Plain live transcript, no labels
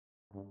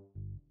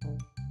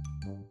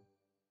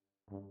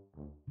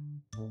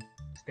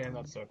Stay in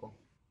that circle.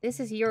 This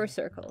is your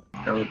circle.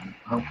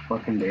 How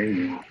fucking dare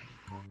you?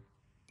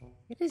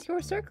 It is your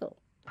circle.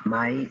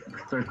 My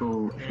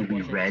circle should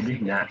be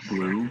red, not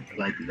blue,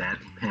 like that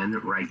pen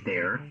right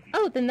there.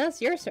 Oh, then that's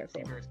your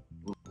circle.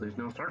 Well, there's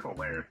no circle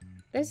there.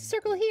 There's a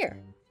circle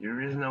here. There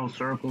is no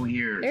circle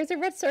here. There's a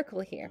red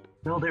circle here.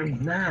 No, there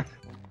is not.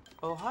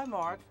 Oh, hi,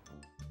 Mark.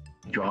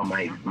 Draw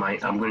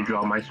I'm gonna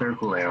draw my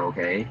circle there,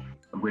 okay?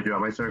 I'm gonna draw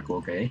my circle,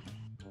 okay?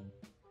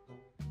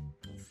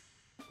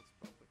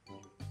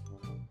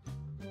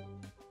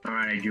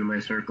 Alright, I drew my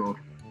circle.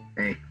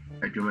 Hey,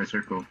 I drew my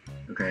circle,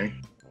 okay?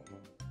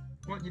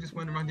 What? You just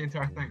went around the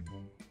entire thing?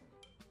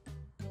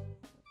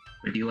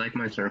 Do you like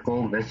my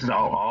circle? This is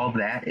all of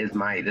that is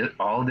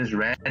all this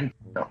red,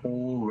 the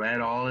whole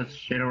red, all this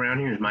shit around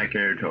here is my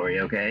territory,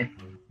 okay?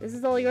 This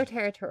is all your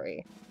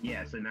territory.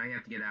 Yeah, so now you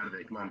have to get out of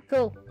it, come on.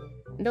 Cool.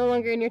 No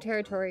longer in your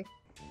territory.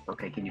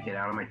 Okay, can you get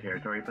out of my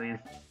territory, please?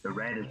 The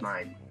red is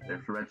mine. The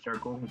red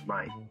circle is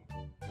mine.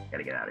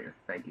 Gotta get out of here.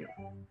 Thank you.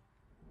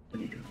 What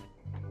are you doing?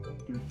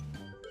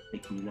 Hey,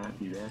 can you not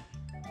do that?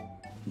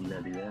 Can you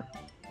not do that?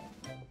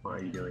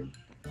 What are you doing?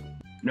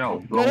 No,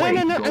 go away.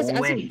 No. Go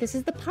away. This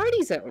is the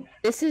party zone.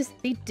 This is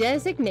the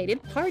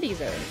designated party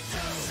zone.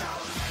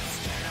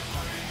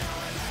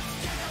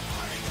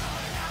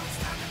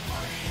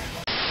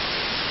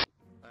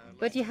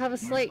 But you have a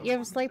slight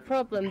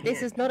problem.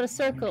 This is not a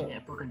circle. You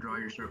can't fucking draw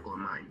your circle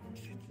in mine.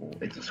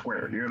 It's a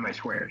square. You're in my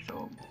square,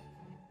 so.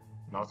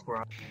 Not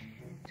square.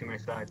 Too many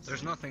sides.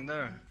 There's nothing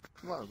there.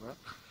 Come on, bro.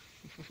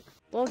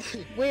 Well,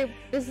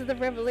 this is the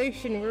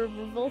revolution. We're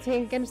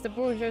revolting against the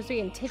bourgeoisie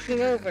and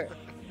taking over.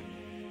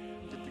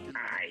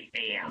 I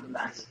am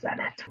the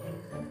Senate.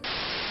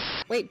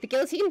 Wait, the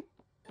guillotine?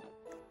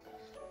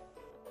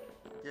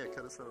 Yeah,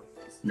 cut us off.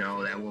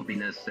 No, that won't be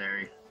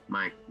necessary.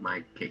 Mike,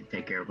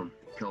 take care of them.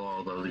 Kill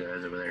all those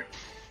guys over there.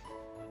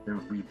 They're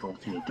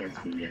revolting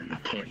against me, man.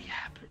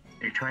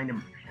 They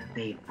can't.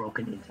 They've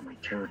broken into my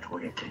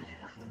territory again.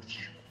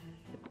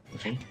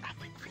 Okay?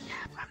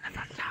 I'm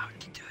not allowed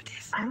to do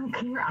this. I don't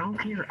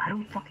care. I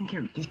don't fucking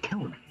care. Just kill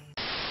him.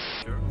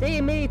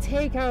 They may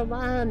take our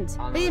land.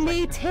 They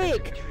may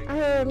take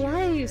our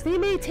lives. They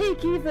may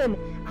take even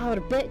our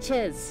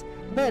bitches.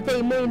 But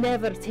they may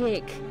never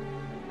take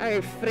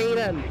our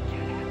freedom.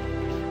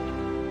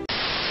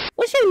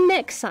 What's your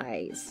neck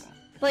size?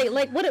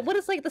 Like what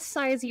is like the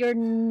size of your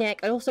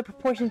neck and also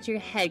proportion to your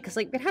head? Because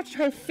like we'd have to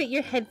try and fit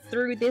your head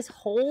through this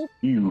hole.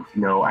 You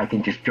know, I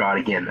can just draw it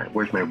again.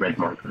 Where's my red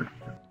marker?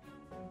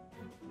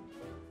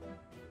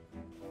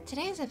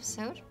 Today's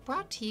episode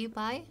brought to you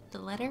by the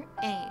letter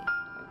A.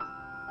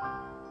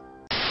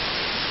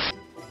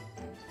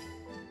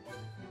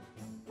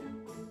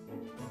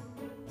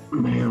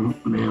 Ma'am,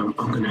 I'm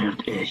gonna have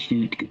to ask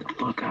you to get the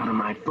fuck out of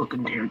my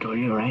fucking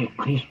territory, alright?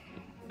 Please?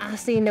 I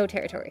see no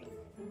territory.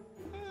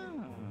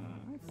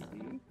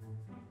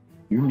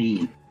 You're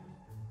mean.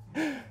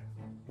 He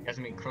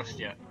hasn't been crushed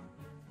yet.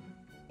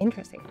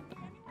 Interesting.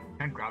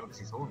 Can't grab it because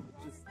he's holding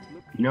it.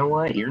 You know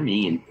what? You're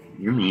mean.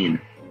 You're mean.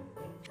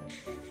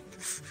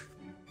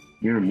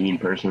 You're a mean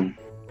person.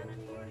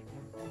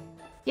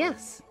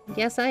 Yes.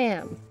 Yes, I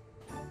am.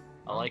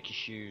 I like your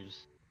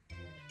shoes.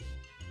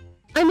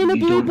 I'm in a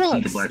blue don't box.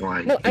 see the black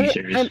line. No, Are you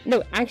serious?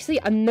 no,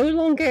 actually, I'm no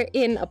longer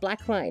in a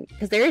black line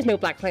because there is no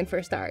black line for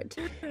a start.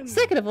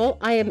 Second of all,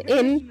 I am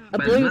in a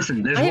But blue.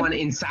 listen, there's one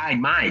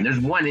inside mine. There's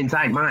one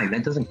inside mine.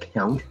 That doesn't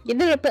count. Yeah,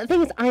 no, but the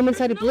thing is, I'm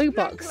inside a blue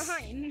box.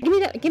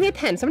 Give me a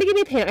pen. Somebody give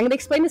me a pen. I'm going to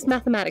explain this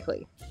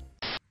mathematically.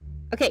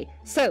 Okay,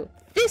 so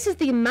this is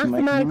the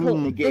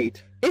mathematical.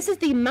 This is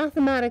the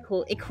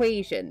mathematical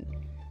equation.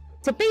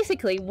 So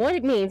basically, what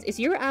it means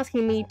is you're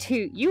asking me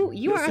to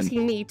you are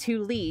asking me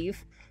to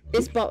leave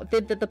this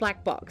the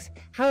black box.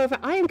 However,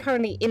 I am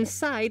currently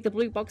inside the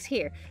blue box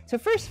here. So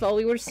first of all,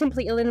 we will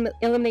simply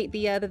eliminate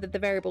the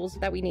variables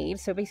that we need.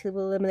 So basically,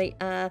 we'll eliminate.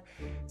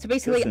 So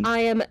basically, I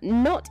am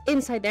not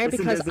inside there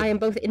because I am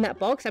both in that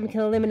box. And we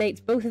can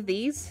eliminate both of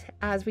these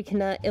as we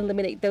can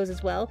eliminate those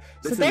as well.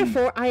 So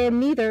therefore, I am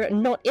neither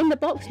not in the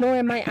box nor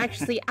am I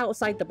actually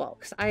outside the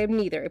box. I am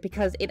neither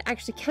because it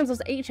actually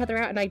cancels each other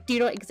out, and I do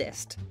not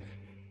exist.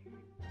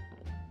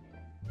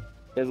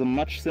 There's a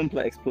much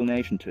simpler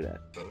explanation to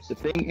that. The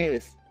thing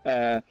is,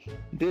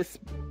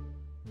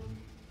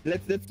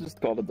 let's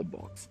just call it the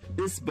box.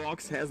 This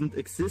box hasn't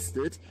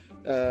existed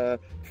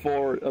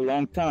for a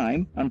long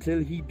time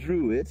until he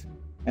drew it,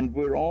 and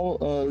we're all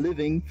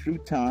living through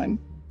time,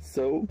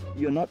 so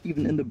you're not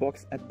even in the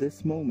box at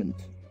this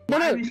moment.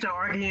 Why are we still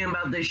arguing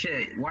about this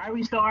shit? Why are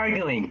we still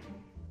arguing?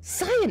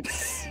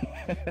 Science!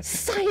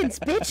 Science,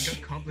 bitch!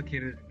 It got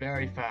complicated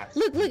very fast.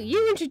 Look,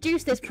 you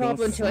introduced this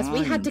problem to us.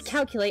 We had to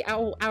calculate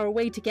our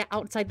way to get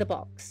outside the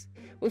box.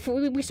 We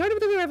started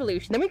with the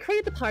revolution, then we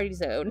created the party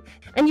zone,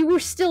 and you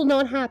were still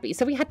not happy,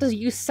 so we had to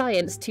use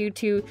science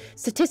to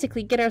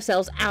statistically get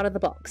ourselves out of the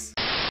box.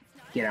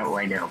 Get out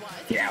right now.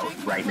 Get out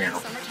right now.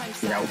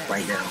 Get out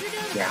right now.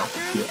 Get out.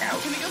 Get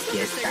out.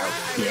 Get out.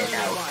 Get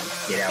out.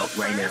 Get out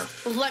right now.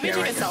 Let me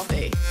take a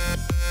selfie.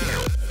 Get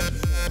out.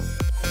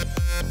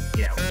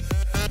 Get out.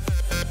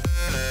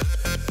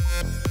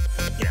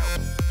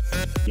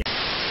 Get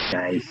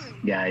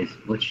Guys,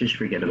 let's just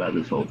forget about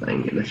this whole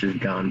thing. This has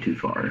gone too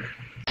far.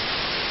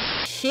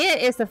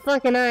 Shit, it's the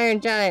fucking Iron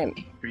Giant.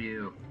 For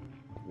you.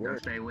 Now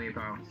stay away,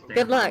 pal. Stay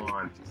Good luck.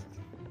 on.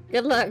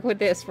 Good luck with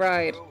this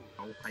ride.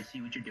 Oh, I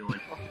see what you're doing.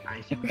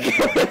 I see what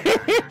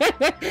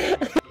you're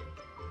doing.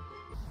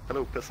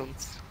 Hello,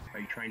 peasants. Are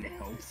you trying to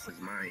help? Was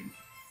mine.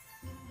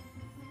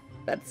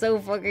 That's so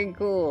fucking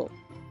cool.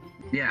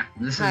 Yeah,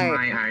 this is Hi.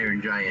 my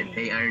Iron Giant.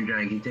 Hey, Iron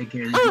Giant, can you take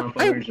care of these Oh,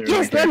 motherfuckers? or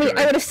yes, my let me. I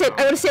territory? wanna sit.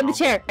 I wanna sit in the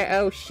chair.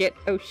 Oh shit.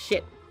 Oh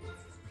shit.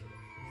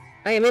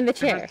 I am in the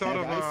chair. Thought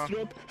of,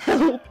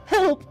 Help!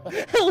 Help!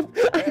 Help!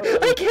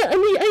 I can't.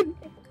 I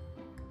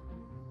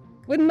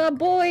with my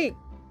boy.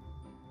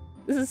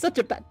 This is such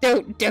a bad.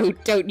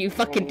 Don't you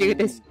fucking do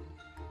this.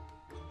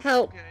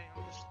 Help!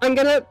 I'm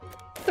gonna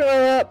throw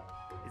up.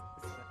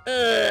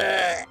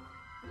 Ugh.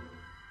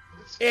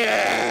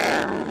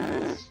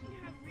 Ugh.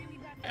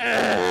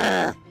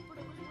 Ugh.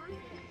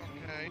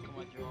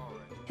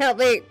 Help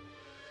me!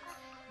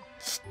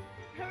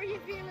 How are you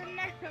feeling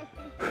now?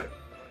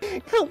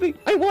 Help me!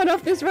 I want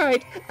off this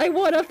ride! I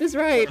want off this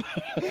ride!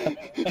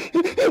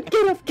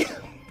 Get off!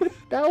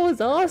 That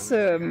was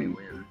awesome!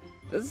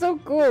 That's so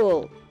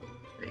cool!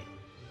 Hey,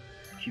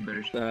 she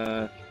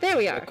better There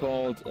we are!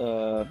 Called,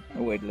 oh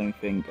wait, let me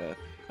think.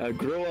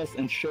 Grow us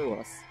and show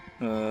us.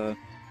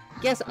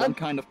 Yes, One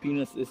kind of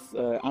penis is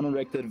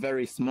unerected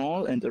very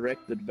small and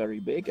erected very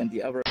big, and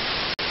the other...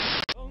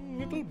 Young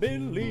little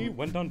Billy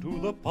went down to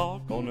the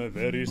park on a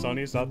very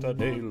sunny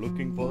Saturday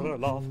looking for a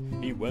laugh.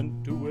 He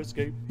went to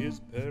escape his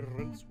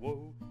parents'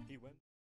 woe.